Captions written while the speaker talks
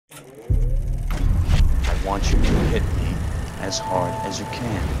I want you to hit me as hard as you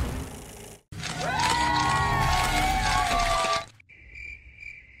can.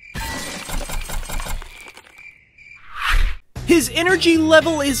 His energy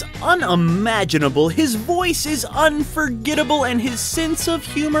level is unimaginable, his voice is unforgettable, and his sense of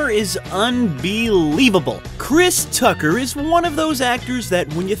humor is unbelievable. Chris Tucker is one of those actors that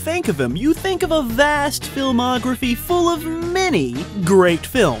when you think of him, you think of a vast filmography full of many great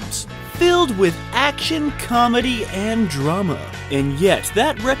films, filled with action, comedy, and drama. And yet,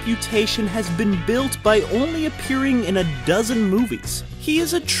 that reputation has been built by only appearing in a dozen movies. He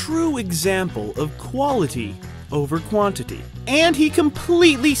is a true example of quality over quantity. And he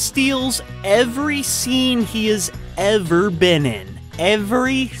completely steals every scene he has ever been in.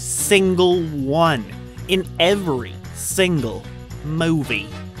 Every single one. In every single movie.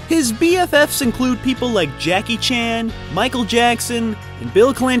 His BFFs include people like Jackie Chan, Michael Jackson, and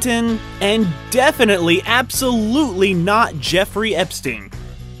Bill Clinton, and definitely, absolutely not Jeffrey Epstein.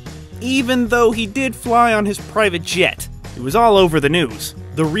 Even though he did fly on his private jet. It was all over the news.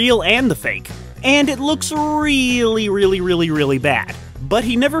 The real and the fake. And it looks really bad. But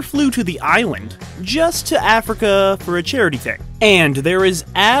he never flew to the island, just to Africa for a charity thing. And there is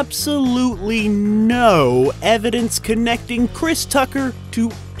absolutely no evidence connecting Chris Tucker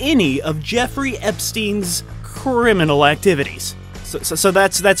to any of Jeffrey Epstein's criminal activities. So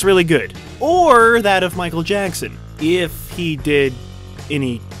that's really good. Or that of Michael Jackson, if he did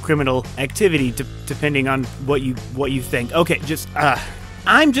any criminal activity, depending on what you think. Okay,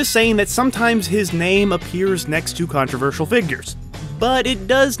 I'm just saying that sometimes his name appears next to controversial figures. But it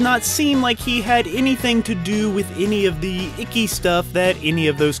does not seem like he had anything to do with any of the icky stuff that any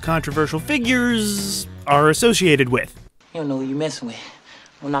of those controversial figures are associated with. You don't know who you messing with.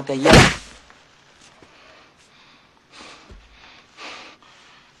 Don't knock that yellow.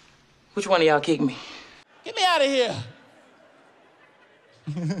 Which one of y'all kicked me? Get me out of here!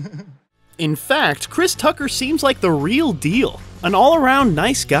 In fact, Chris Tucker seems like the real deal. An all-around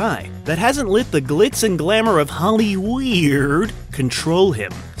nice guy that hasn't let the glitz and glamour of Hollyweird control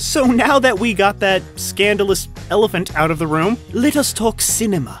him. So now that we got that scandalous elephant out of the room, let us talk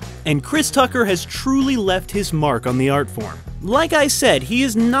cinema. And Chris Tucker has truly left his mark on the art form. Like I said, he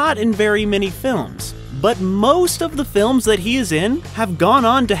is not in very many films, but most of the films that he is in have gone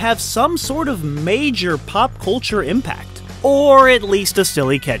on to have some sort of major pop culture impact. Or at least a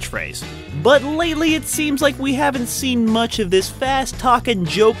silly catchphrase. But lately it seems like we haven't seen much of this fast-talking,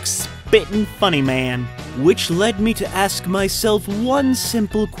 joke-spitting funny man. Which led me to ask myself one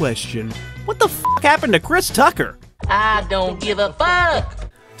simple question. What the f*** happened to Chris Tucker? I don't give a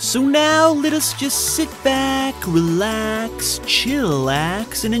fuck! So now let us just sit back, relax,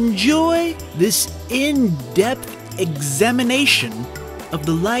 chillax, and enjoy this in-depth examination of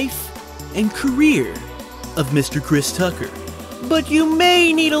the life and career of Mr. Chris Tucker. But you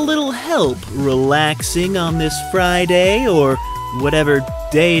may need a little help relaxing on this Friday or whatever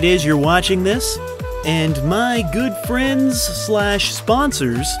day it is you're watching this. And my good friends /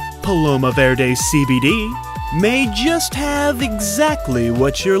 sponsors, Paloma Verde CBD, may just have exactly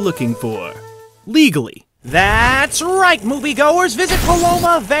what you're looking for. Legally. That's right, moviegoers! Visit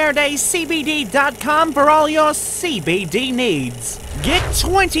PalomaVerdeCBD.com for all your CBD needs. Get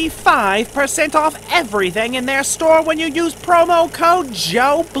 25% off everything in their store when you use promo code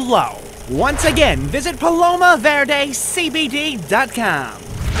JoBlo. Once again, visit PalomaVerdeCBD.com.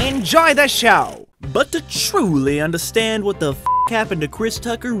 Enjoy the show! But to truly understand what the f*** happened to Chris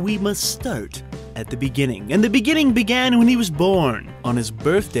Tucker, we must start at the beginning. And the beginning began when he was born, on his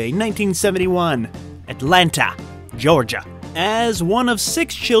birthday, 1971. Atlanta, Georgia. As one of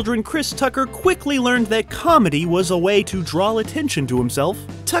 6 children, Chris Tucker quickly learned that comedy was a way to draw attention to himself.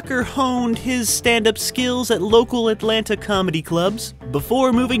 Tucker honed his stand-up skills at local Atlanta comedy clubs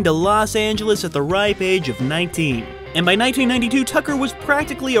before moving to Los Angeles at the ripe age of 19. And by 1992, Tucker was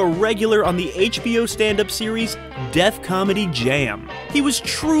practically a regular on the HBO stand-up series Def Comedy Jam. He was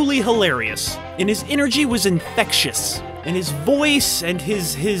truly hilarious, and his energy was infectious, and his voice and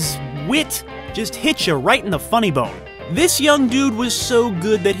his wit just hit you right in the funny bone. This young dude was so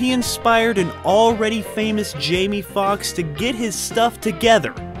good that he inspired an already famous Jamie Foxx to get his stuff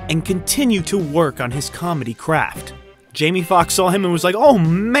together and continue to work on his comedy craft. Jamie Foxx saw him and was like, oh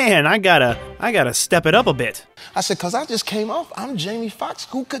man, I gotta step it up a bit. I said, cause I just came off, I'm Jamie Foxx,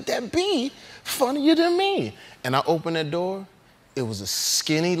 who could that be funnier than me? And I opened that door, it was a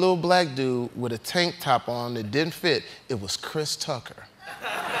skinny little black dude with a tank top on that didn't fit. It was Chris Tucker.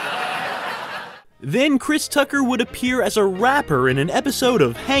 Then Chris Tucker would appear as a rapper in an episode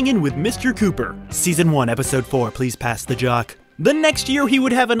of Hangin' with Mr. Cooper. Season 1, Episode 4, please pass the jock. The next year, he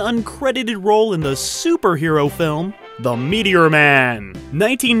would have an uncredited role in the superhero film, The Meteor Man.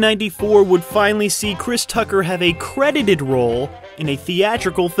 1994 would finally see Chris Tucker have a credited role in a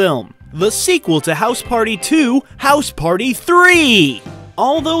theatrical film, the sequel to House Party 2, House Party 3!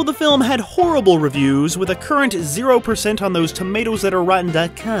 Although the film had horrible reviews, with a current 0% on those tomatoes that are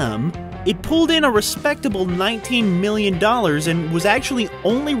rotten.com, it pulled in a respectable $19 million and was actually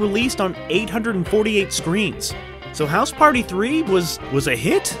only released on 848 screens. So House Party 3 was a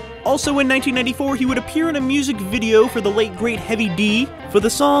hit? Also in 1994, he would appear in a music video for the late great Heavy D for the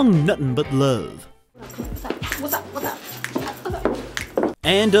song Nuttin' But Love. What's up?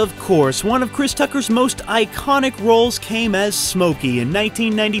 And of course, one of Chris Tucker's most iconic roles came as Smokey in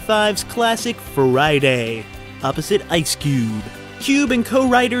 1995's classic Friday, opposite Ice Cube. Cube and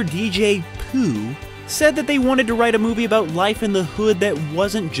co-writer DJ Pooh said that they wanted to write a movie about life in the hood that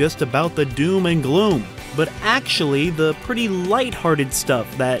wasn't just about the doom and gloom, but actually the pretty lighthearted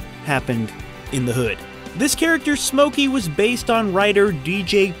stuff that happened in the hood. This character, Smokey, was based on writer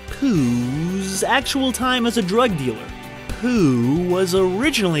DJ Pooh's actual time as a drug dealer. Pooh was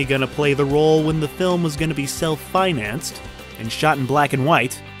originally going to play the role when the film was going to be self-financed and shot in black and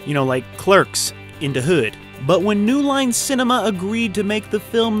white, you know, like Clerks into Hood. But when New Line Cinema agreed to make the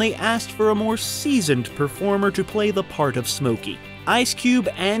film, they asked for a more seasoned performer to play the part of Smokey. Ice Cube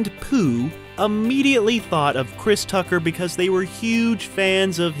and Pooh immediately thought of Chris Tucker because they were huge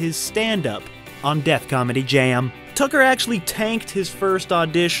fans of his stand-up on Def Comedy Jam. Tucker actually tanked his first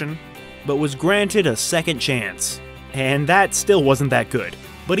audition, but was granted a second chance. And that still wasn't that good.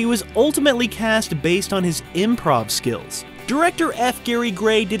 But he was ultimately cast based on his improv skills. Director F. Gary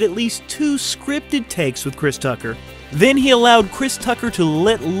Gray did at least 2 scripted takes with Chris Tucker. Then he allowed Chris Tucker to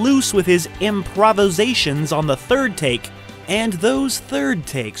let loose with his improvisations on the 3rd take, and those 3rd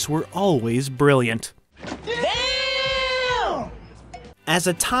takes were always brilliant. Damn! As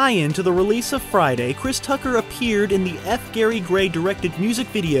a tie-in to the release of Friday, Chris Tucker appeared in the F. Gary Gray directed music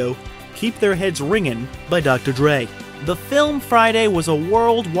video Keep Their Heads Ringin' by Dr. Dre. The film Friday was a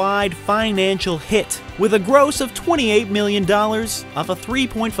worldwide financial hit, with a gross of $28 million off a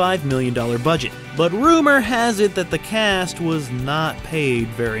 $3.5 million budget. But rumor has it that the cast was not paid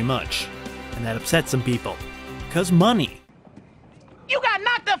very much, and that upset some people. 'Cause money. You got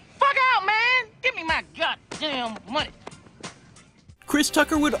knocked the fuck out, man! Give me my goddamn money! Chris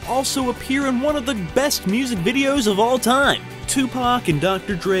Tucker would also appear in one of the best music videos of all time, Tupac and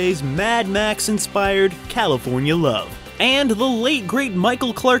Dr. Dre's Mad Max-inspired California Love. And the late great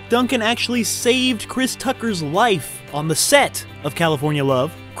Michael Clark Duncan actually saved Chris Tucker's life on the set of California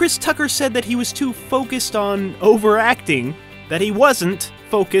Love. Chris Tucker said that he was too focused on overacting, that he wasn't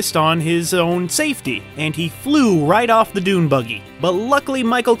focused on his own safety, and he flew right off the dune buggy. But luckily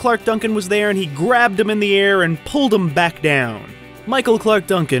Michael Clark Duncan was there and he grabbed him in the air and pulled him back down. Michael Clark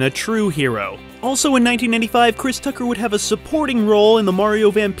Duncan, a true hero. Also in 1995, Chris Tucker would have a supporting role in the Mario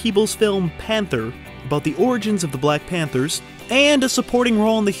Van Peebles film Panther, about the origins of the Black Panthers, and a supporting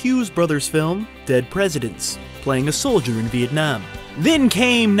role in the Hughes brothers film Dead Presidents, playing a soldier in Vietnam. Then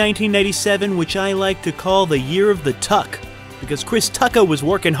came 1997, which I like to call the year of the Tuck, because Chris Tucker was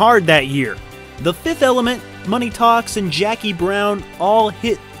working hard that year. The Fifth Element, Money Talks, and Jackie Brown all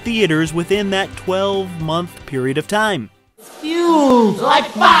hit theaters within that 12-month period of time. Fuse like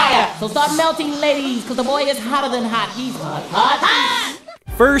fire. So start melting, ladies, because the boy is hotter than hot. He's hot, hot.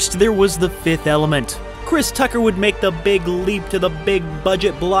 First, there was The Fifth Element. Chris Tucker would make the big leap to the big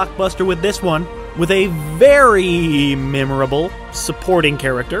budget blockbuster with this one, with a very memorable supporting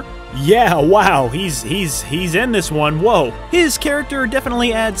character. Yeah, wow, he's in this one, whoa. His character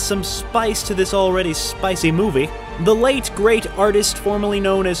definitely adds some spice to this already spicy movie. The late great artist formerly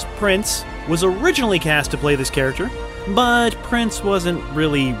known as Prince was originally cast to play this character, but Prince wasn't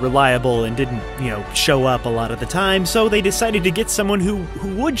really reliable and didn't, show up a lot of the time, so they decided to get someone who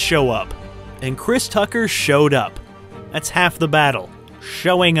would show up. And Chris Tucker showed up. That's half the battle.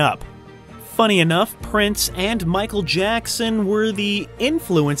 Showing up. Funny enough, Prince and Michael Jackson were the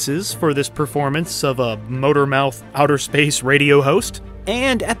influences for this performance of a motor-mouth outer space radio host.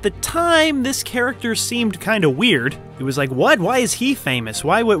 And at the time, this character seemed kind of weird. It was like, what? Why is he famous?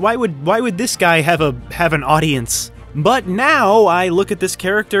 Why would this guy have an audience? But now I look at this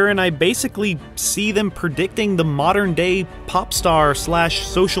character and I basically see them predicting the modern day pop star /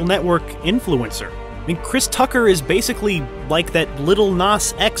 social network influencer. I mean, Chris Tucker is basically like that Lil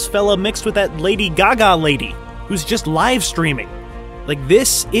Nas X fella mixed with that Lady Gaga lady who's just live streaming. Like,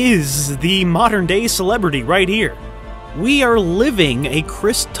 this is the modern day celebrity right here. We are living a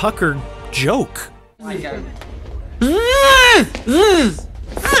Chris Tucker joke.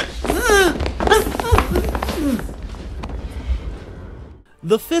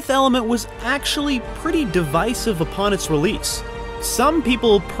 The Fifth Element was actually pretty divisive upon its release. Some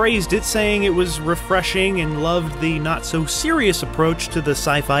people praised it, saying it was refreshing and loved the not-so-serious approach to the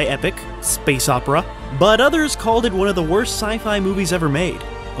sci-fi epic, space opera, but others called it one of the worst sci-fi movies ever made.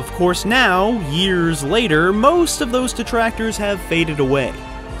 Of course now, years later, most of those detractors have faded away,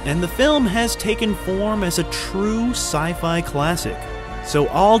 and the film has taken form as a true sci-fi classic. So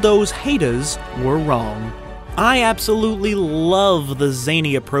all those haters were wrong. I absolutely love the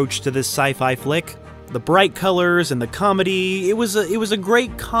zany approach to this sci-fi flick. The bright colors and the comedy, it was a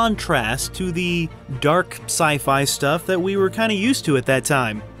great contrast to the dark sci-fi stuff that we were kind of used to at that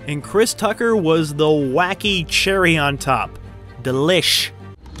time. And Chris Tucker was the wacky cherry on top. Delish.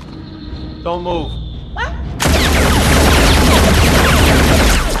 Don't move.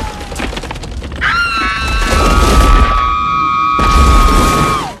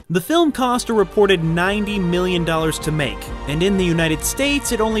 The film cost a reported $90 million to make, and in the United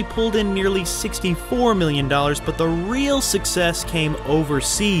States it only pulled in nearly $64 million, but the real success came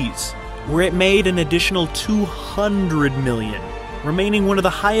overseas, where it made an additional $200 million, remaining one of the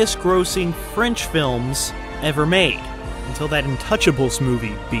highest-grossing French films ever made, until that Untouchables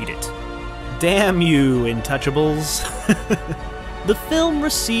movie beat it. Damn you, Untouchables. The film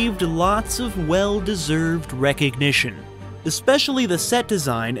received lots of well-deserved recognition, especially the set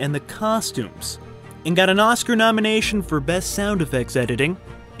design and the costumes, and got an Oscar nomination for Best Sound Effects Editing,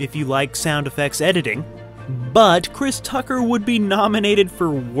 if you like sound effects editing, but Chris Tucker would be nominated for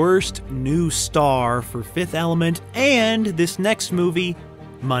Worst New Star for Fifth Element and this next movie,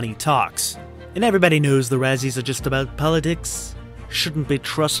 Money Talks. And everybody knows the Razzies are just about politics, shouldn't be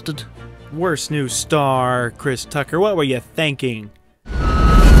trusted. Worst New Star, Chris Tucker, what were you thinking?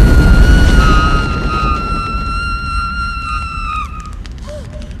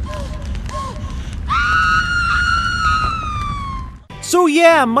 So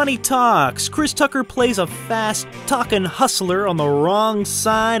yeah, Money Talks. Chris Tucker plays a fast-talking hustler on the wrong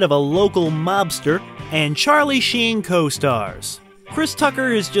side of a local mobster, and Charlie Sheen co-stars. Chris Tucker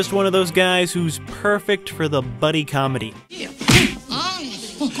is just one of those guys who's perfect for the buddy comedy.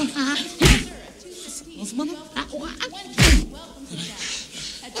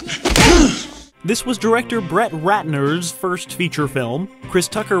 This was director Brett Ratner's first feature film. Chris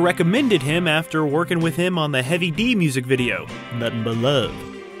Tucker recommended him after working with him on the Heavy D music video, Nothing But Love.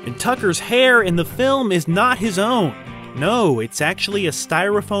 And Tucker's hair in the film is not his own. No, it's actually a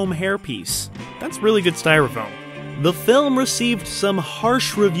styrofoam hairpiece. That's really good styrofoam. The film received some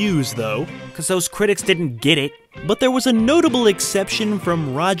harsh reviews though, because those critics didn't get it. But there was a notable exception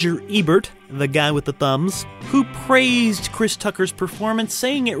from Roger Ebert, the guy with the thumbs, who praised Chris Tucker's performance,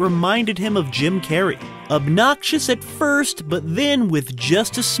 saying it reminded him of Jim Carrey. Obnoxious at first, but then with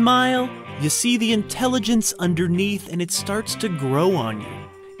just a smile, you see the intelligence underneath and it starts to grow on you.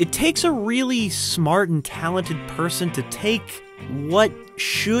 It takes a really smart and talented person to take what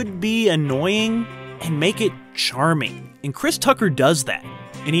should be annoying and make it charming. And Chris Tucker does that.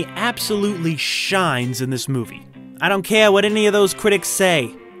 And he absolutely shines in this movie. I don't care what any of those critics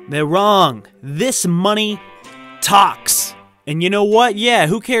say. They're wrong. This money talks. And you know what? Yeah,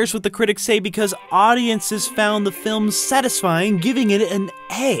 who cares what the critics say, because audiences found the film satisfying, giving it an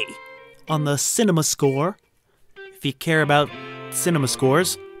A on the cinema score, if you care about cinema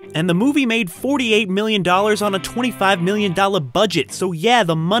scores. And the movie made $48 million on a $25 million budget. So yeah,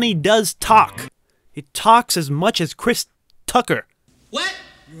 the money does talk. It talks as much as Chris Tucker. What?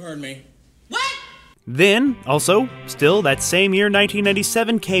 You heard me. What? Then, also, still that same year,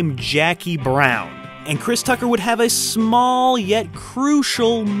 1997, came Jackie Brown. And Chris Tucker would have a small yet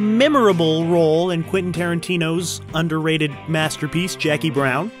crucial, memorable role in Quentin Tarantino's underrated masterpiece, Jackie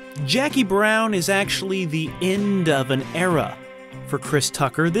Brown. Jackie Brown is actually the end of an era for Chris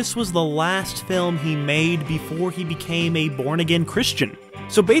Tucker. This was the last film he made before he became a born-again Christian.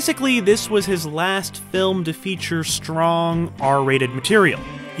 So basically, this was his last film to feature strong R-rated material.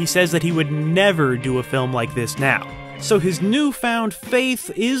 He says that he would never do a film like this now. So his newfound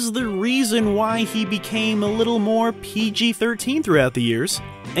faith is the reason why he became a little more PG-13 throughout the years.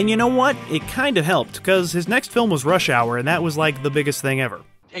 And you know what? It kind of helped, because his next film was Rush Hour, and that was like the biggest thing ever.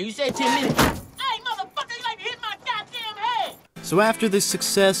 Hey, you said 10 minutes. Hey, motherfucker, you like to hit my goddamn head! So after the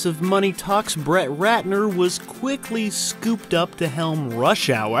success of Money Talks, Brett Ratner was quickly scooped up to helm Rush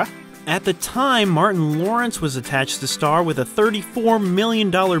Hour. At the time, Martin Lawrence was attached to star with a $34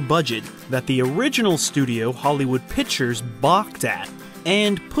 million budget that the original studio, Hollywood Pictures, balked at,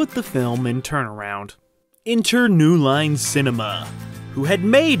 and put the film in turnaround. Enter New Line Cinema, who had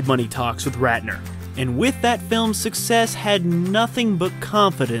made Money Talks with Ratner, and with that film's success had nothing but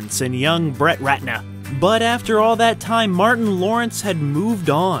confidence in young Brett Ratner. But after all that time, Martin Lawrence had moved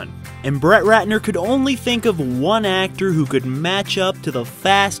on, and Brett Ratner could only think of one actor who could match up to the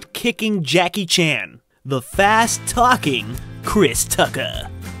fast-kicking Jackie Chan, the fast-talking Chris Tucker.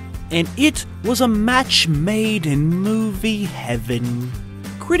 And it was a match made in movie heaven.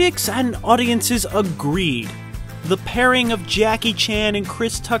 Critics and audiences agreed. The pairing of Jackie Chan and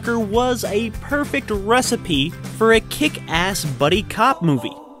Chris Tucker was a perfect recipe for a kick-ass buddy cop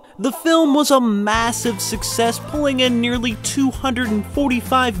movie. The film was a massive success, pulling in nearly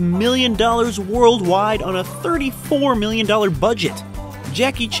 $245 million worldwide on a $34 million budget.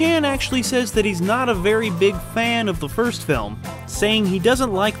 Jackie Chan actually says that he's not a very big fan of the first film, saying he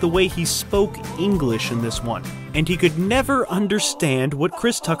doesn't like the way he spoke English in this one, and he could never understand what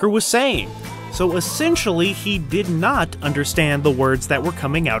Chris Tucker was saying. So essentially, he did not understand the words that were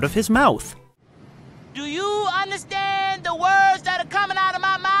coming out of his mouth. Do you understand the words that are coming out of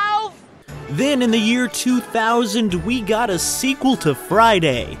my mouth? Then in the year 2000, we got a sequel to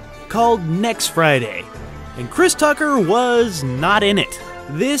Friday, called Next Friday, and Chris Tucker was not in it.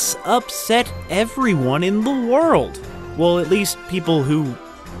 This upset everyone in the world. Well, at least people who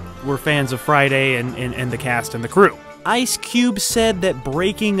were fans of Friday and the cast and the crew. Ice Cube said that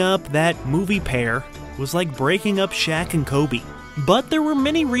breaking up that movie pair was like breaking up Shaq and Kobe. But there were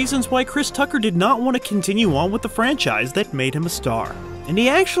many reasons why Chris Tucker did not want to continue on with the franchise that made him a star. And he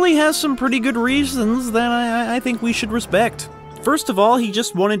actually has some pretty good reasons that I think we should respect. First of all, he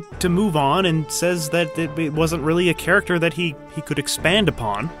just wanted to move on and says that it wasn't really a character that he could expand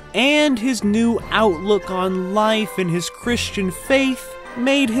upon. And his new outlook on life and his Christian faith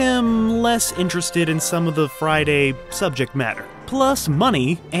made him less interested in some of the Friday subject matter. Plus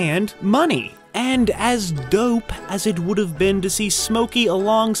money and money. And as dope as it would have been to see Smokey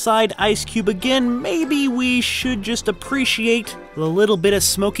alongside Ice Cube again, maybe we should just appreciate the little bit of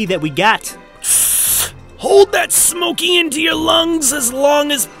Smokey that we got. Hold that Smokey into your lungs as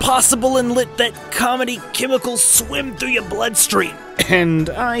long as possible and let that comedy chemical swim through your bloodstream. And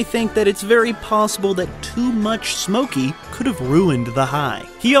I think that it's very possible that too much Smokey could have ruined the high.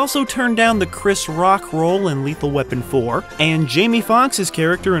 He also turned down the Chris Rock role in Lethal Weapon 4, and Jamie Foxx's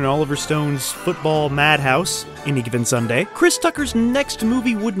character in Oliver Stone's Football Madhouse, Any Given Sunday. Chris Tucker's next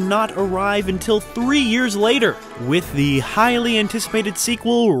movie would not arrive until 3 years later, with the highly anticipated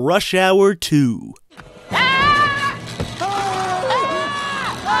sequel, Rush Hour 2.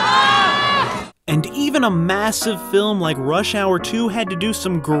 And even a massive film like Rush Hour 2 had to do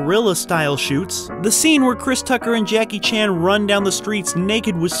some guerrilla-style shoots. The scene where Chris Tucker and Jackie Chan run down the streets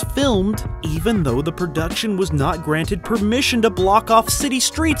naked was filmed, even though the production was not granted permission to block off city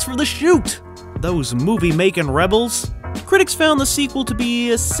streets for the shoot. Those movie-making rebels. Critics found the sequel to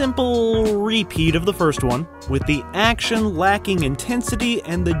be a simple repeat of the first one, with the action lacking intensity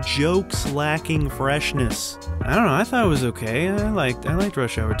and the jokes lacking freshness. I don't know, I thought it was okay. I liked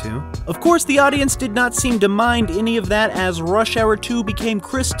Rush Hour 2. Of course, the audience did not seem to mind any of that, as Rush Hour 2 became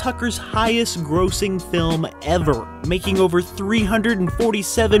Chris Tucker's highest grossing film ever, making over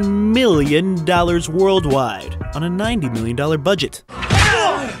 $347 million worldwide on a $90 million budget.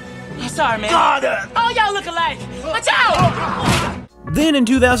 Sorry, man. Oh, y'all look alike. Watch out! Then in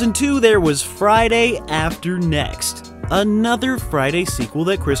 2002, there was Friday After Next, another Friday sequel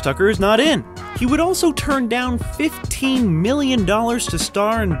that Chris Tucker is not in. He would also turn down $15 million to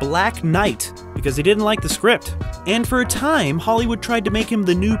star in Black Knight because he didn't like the script. And for a time, Hollywood tried to make him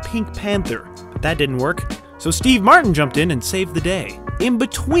the new Pink Panther, but that didn't work. So Steve Martin jumped in and saved the day. In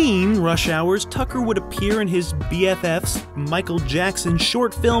between Rush Hours, Tucker would appear in his BFF's Michael Jackson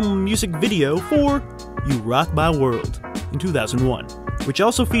short film music video for You Rock My World in 2001, which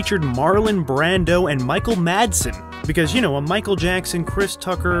also featured Marlon Brando and Michael Madsen. Because, you know, a Michael Jackson, Chris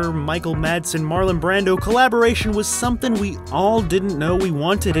Tucker, Michael Madsen, Marlon Brando collaboration was something we all didn't know we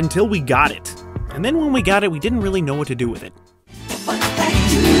wanted until we got it. And then when we got it, we didn't really know what to do with it.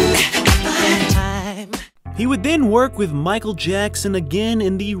 He would then work with Michael Jackson again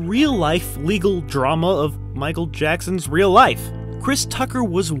in the real-life legal drama of Michael Jackson's real life. Chris Tucker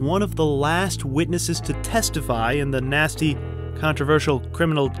was one of the last witnesses to testify in the nasty, controversial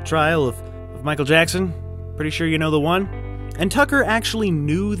criminal trial of Michael Jackson. Pretty sure you know the one? And Tucker actually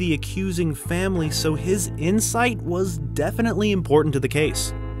knew the accusing family, so his insight was definitely important to the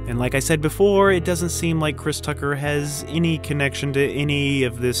case. And like I said before, it doesn't seem like Chris Tucker has any connection to any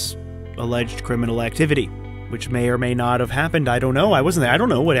of this alleged criminal activity. which may or may not have happened. I don't know. I wasn't there. I don't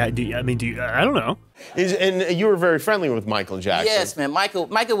know what I don't know. And you were very friendly with Michael Jackson. Yes, man. Michael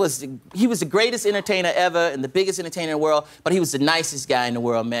was the greatest entertainer ever and the biggest entertainer in the world, but he was the nicest guy in the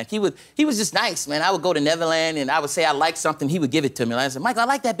world, man. He was just nice, man. I would go to Neverland and I would say I like something, he would give it to me. And I said, Michael, I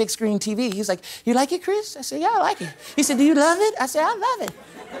like that big screen TV. He was like, you like it, Chris? I said, yeah, I like it. He said, do you love it? I said, I love it.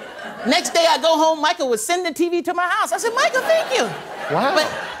 Next day I go home, Michael would send the TV to my house. I said, Michael, thank you. Wow. But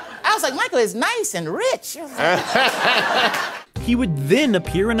I was like, Michael is nice and rich. He would then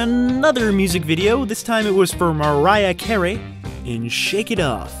appear in another music video. This time it was for Mariah Carey in Shake It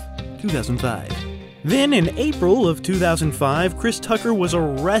Off, 2005. Then in April of 2005, Chris Tucker was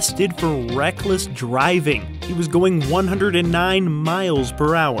arrested for reckless driving. He was going 109 miles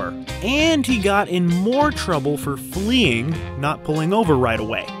per hour. And he got in more trouble for fleeing, not pulling over right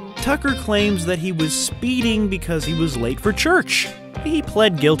away. Tucker claims that he was speeding because he was late for church. He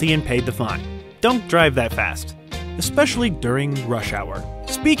pled guilty and paid the fine. Don't drive that fast, especially during rush hour.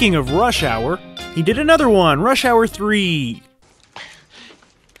 Speaking of rush hour, he did another one, Rush Hour 3.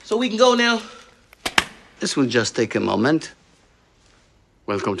 So we can go now? This will just take a moment.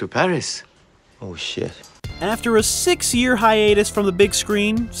 Welcome to Paris. Oh, shit. After a 6-year hiatus from the big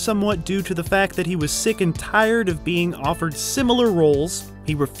screen, somewhat due to the fact that he was sick and tired of being offered similar roles,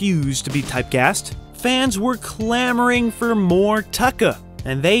 he refused to be typecast. Fans were clamoring for more Tucker,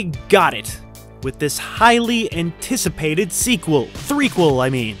 and they got it with this highly anticipated sequel. Threequel, I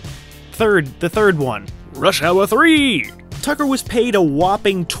mean. The third one. Rush Hour 3! Tucker was paid a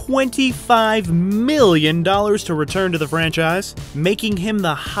whopping $25 million to return to the franchise, making him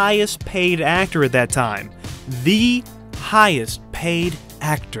the highest paid actor at that time. The highest paid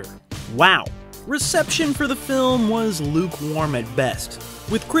actor. Wow. Reception for the film was lukewarm at best,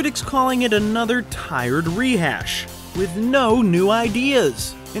 with critics calling it another tired rehash, with no new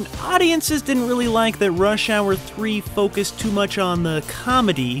ideas. And audiences didn't really like that Rush Hour 3 focused too much on the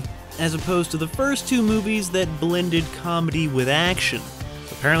comedy, as opposed to the first two movies that blended comedy with action.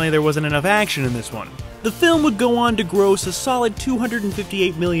 Apparently there wasn't enough action in this one. The film would go on to gross a solid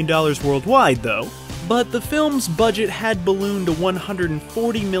 $258 million worldwide, though, but the film's budget had ballooned to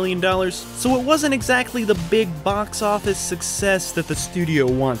 $140 million, so it wasn't exactly the big box office success that the studio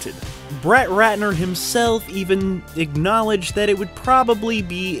wanted. Brett Ratner himself even acknowledged that it would probably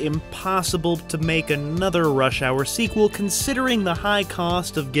be impossible to make another Rush Hour sequel considering the high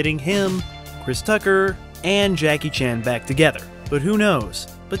cost of getting him, Chris Tucker, and Jackie Chan back together. But who knows?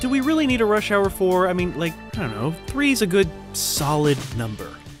 But do we really need a Rush Hour 4? I mean, like, I don't know, 3's a good, solid number.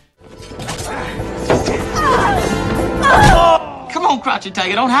 Come on, Crouchy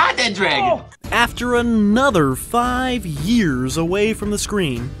Tiger, don't hide that dragon. After another 5 years away from the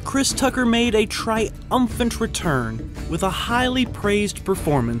screen, Chris Tucker made a triumphant return with a highly praised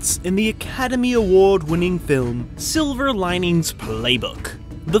performance in the Academy Award-winning film Silver Linings Playbook.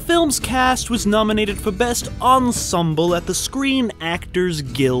 The film's cast was nominated for Best Ensemble at the Screen Actors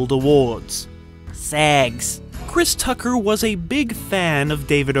Guild Awards. SAGs. Chris Tucker was a big fan of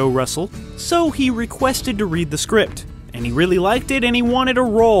David O. Russell, so he requested to read the script. And he really liked it and he wanted a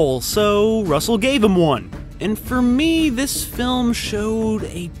role, so Russell gave him one. And for me, this film showed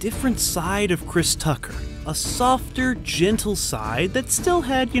a different side of Chris Tucker. A softer, gentle side that still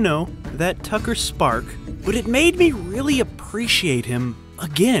had, you know, that Tucker spark, but it made me really appreciate him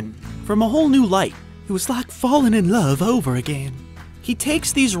again, from a whole new light. It was like falling in love over again. He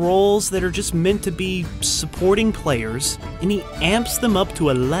takes these roles that are just meant to be supporting players, and he amps them up to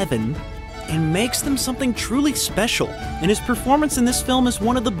 11, and makes them something truly special. And his performance in this film is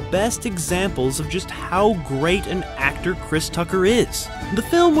one of the best examples of just how great an actor Chris Tucker is. The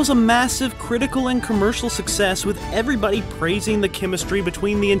film was a massive critical and commercial success, with everybody praising the chemistry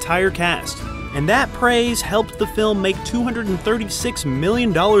between the entire cast. And that praise helped the film make $236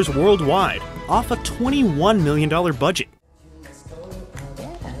 million worldwide, off a $21 million budget.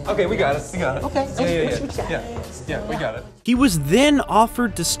 Okay, we got it. We got it. Okay. Yeah, we got it. He was then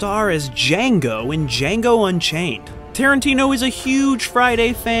offered to star as Django in Django Unchained. Tarantino is a huge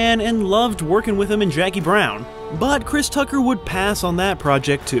Friday fan and loved working with him and Jackie Brown, but Chris Tucker would pass on that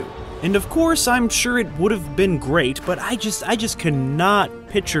project too. And of course, I'm sure it would have been great, but I just could not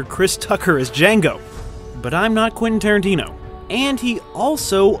picture Chris Tucker as Django. But I'm not Quentin Tarantino. And he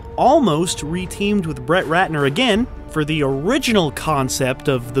also almost reteamed with Brett Ratner again for the original concept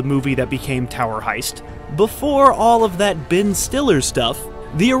of the movie that became Tower Heist. Before all of that Ben Stiller stuff,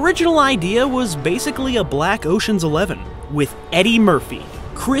 the original idea was basically a Black Ocean's 11, with Eddie Murphy,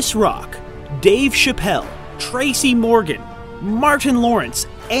 Chris Rock, Dave Chappelle, Tracy Morgan, Martin Lawrence,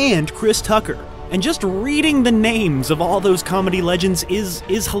 and Chris Tucker. And just reading the names of all those comedy legends is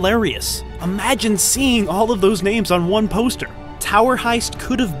hilarious. Imagine seeing all of those names on one poster. Tower Heist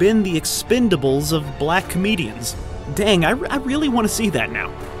could have been the Expendables of black comedians. Dang, I really want to see that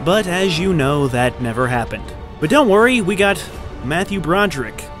now. But as you know, that never happened. But don't worry, we got Matthew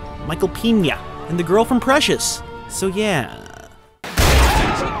Broderick, Michael Pena, and the girl from Precious. So yeah.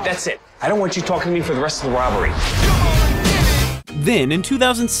 That's it. I don't want you talking to me for the rest of the robbery. Then, in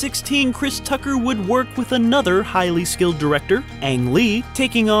 2016, Chris Tucker would work with another highly skilled director, Ang Lee,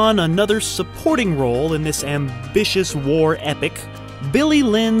 taking on another supporting role in this ambitious war epic, Billy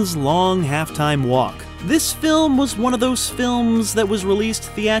Lynn's Long Halftime Walk. This film was one of those films that was released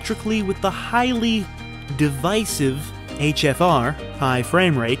theatrically with the highly divisive HFR, high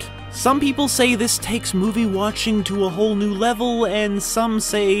frame rate. Some people say this takes movie watching to a whole new level, and some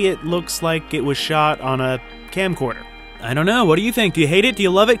say it looks like it was shot on a camcorder. I don't know, what do you think? Do you hate it? Do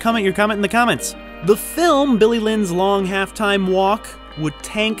you love it? Comment your comment in the comments. The film, Billy Lynn's Long Halftime Walk, would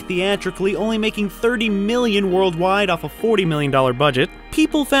tank theatrically, only making $30 million worldwide off a $40 million budget.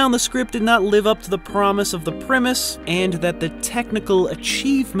 People found the script did not live up to the promise of the premise, and that the technical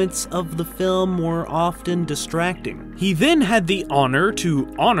achievements of the film were often distracting. He then had the honor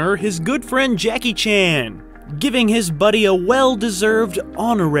to honor his good friend Jackie Chan, giving his buddy a well-deserved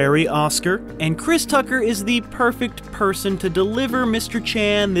honorary Oscar, and Chris Tucker is the perfect person to deliver Mr.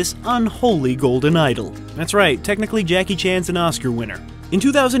 Chan this unholy golden idol. That's right, technically Jackie Chan's an Oscar winner. In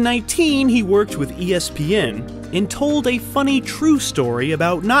 2019, he worked with ESPN and told a funny true story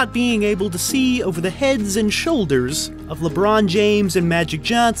about not being able to see over the heads and shoulders of LeBron James and Magic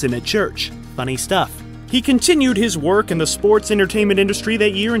Johnson at church. Funny stuff. He continued his work in the sports entertainment industry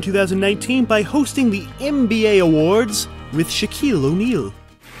that year in 2019 by hosting the NBA Awards with Shaquille O'Neal.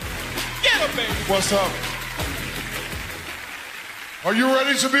 Get him, baby! What's up? Are you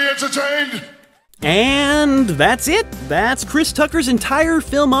ready to be entertained? And that's it. That's Chris Tucker's entire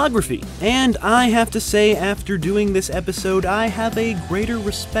filmography. And I have to say, after doing this episode, I have a greater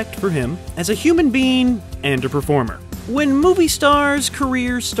respect for him as a human being and a performer. When movie stars'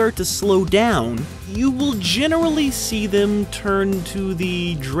 careers start to slow down, you will generally see them turn to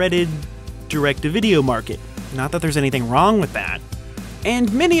the dreaded direct-to-video market. Not that there's anything wrong with that.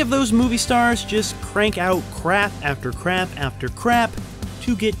 And many of those movie stars just crank out crap after crap after crap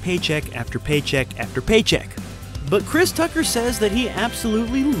to get paycheck after paycheck after paycheck. But Chris Tucker says that he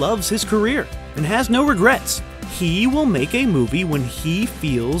absolutely loves his career and has no regrets. He will make a movie when he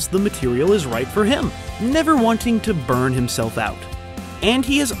feels the material is right for him, never wanting to burn himself out. And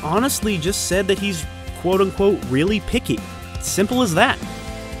he has honestly just said that he's quote-unquote really picky. Simple as that.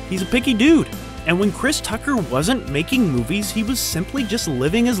 He's a picky dude. And when Chris Tucker wasn't making movies, he was simply just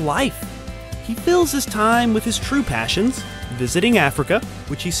living his life. He fills his time with his true passions, visiting Africa,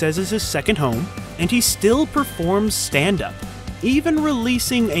 which he says is his second home, and he still performs stand-up, even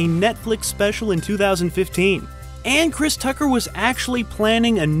releasing a Netflix special in 2015. And Chris Tucker was actually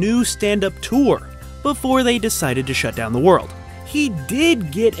planning a new stand-up tour before they decided to shut down the world. He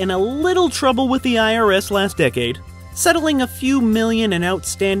did get in a little trouble with the IRS last decade, settling a few million in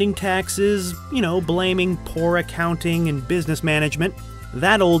outstanding taxes, blaming poor accounting and business management.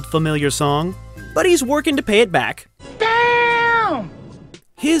 That old familiar song. But he's working to pay it back. Damn!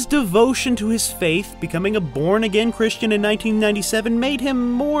 His devotion to his faith, becoming a born-again Christian in 1997, made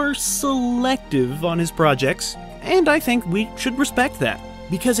him more selective on his projects, and I think we should respect that.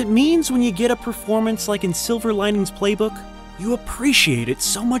 Because it means when you get a performance like in Silver Linings Playbook, you appreciate it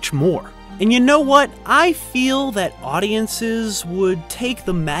so much more. And you know what? I feel that audiences would take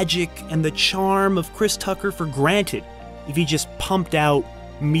the magic and the charm of Chris Tucker for granted if he just pumped out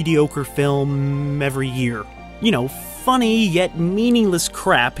mediocre film every year. Funny yet meaningless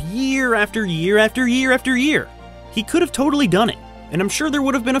crap year after year after year after year. He could have totally done it. And I'm sure there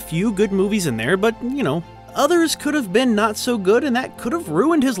would have been a few good movies in there, but, others could have been not so good, and that could have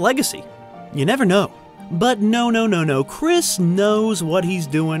ruined his legacy. You never know. But no. Chris knows what he's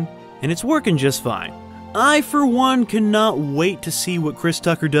doing, and it's working just fine. I, for one, cannot wait to see what Chris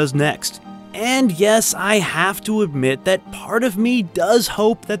Tucker does next. And yes, I have to admit that part of me does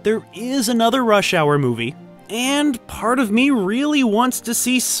hope that there is another Rush Hour movie, and part of me really wants to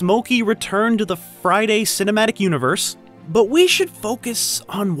see Smokey return to the Friday cinematic universe. But we should focus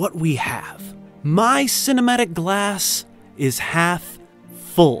on what we have. My cinematic glass is half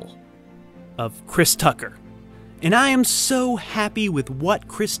full of Chris Tucker, and I am so happy with what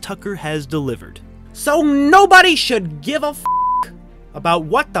Chris Tucker has delivered. So nobody should give a f*** about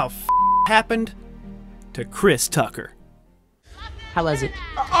what the f*** happened to Chris Tucker. How was it?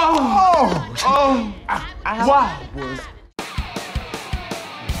 Wow.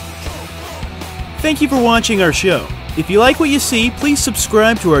 Thank you for watching our show. If you like what you see, please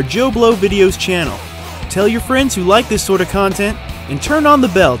subscribe to our JoBlo Videos channel. Tell your friends who like this sort of content, and turn on the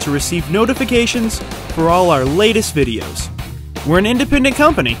bell to receive notifications for all our latest videos. We're an independent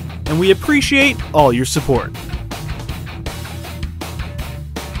company, and we appreciate all your support.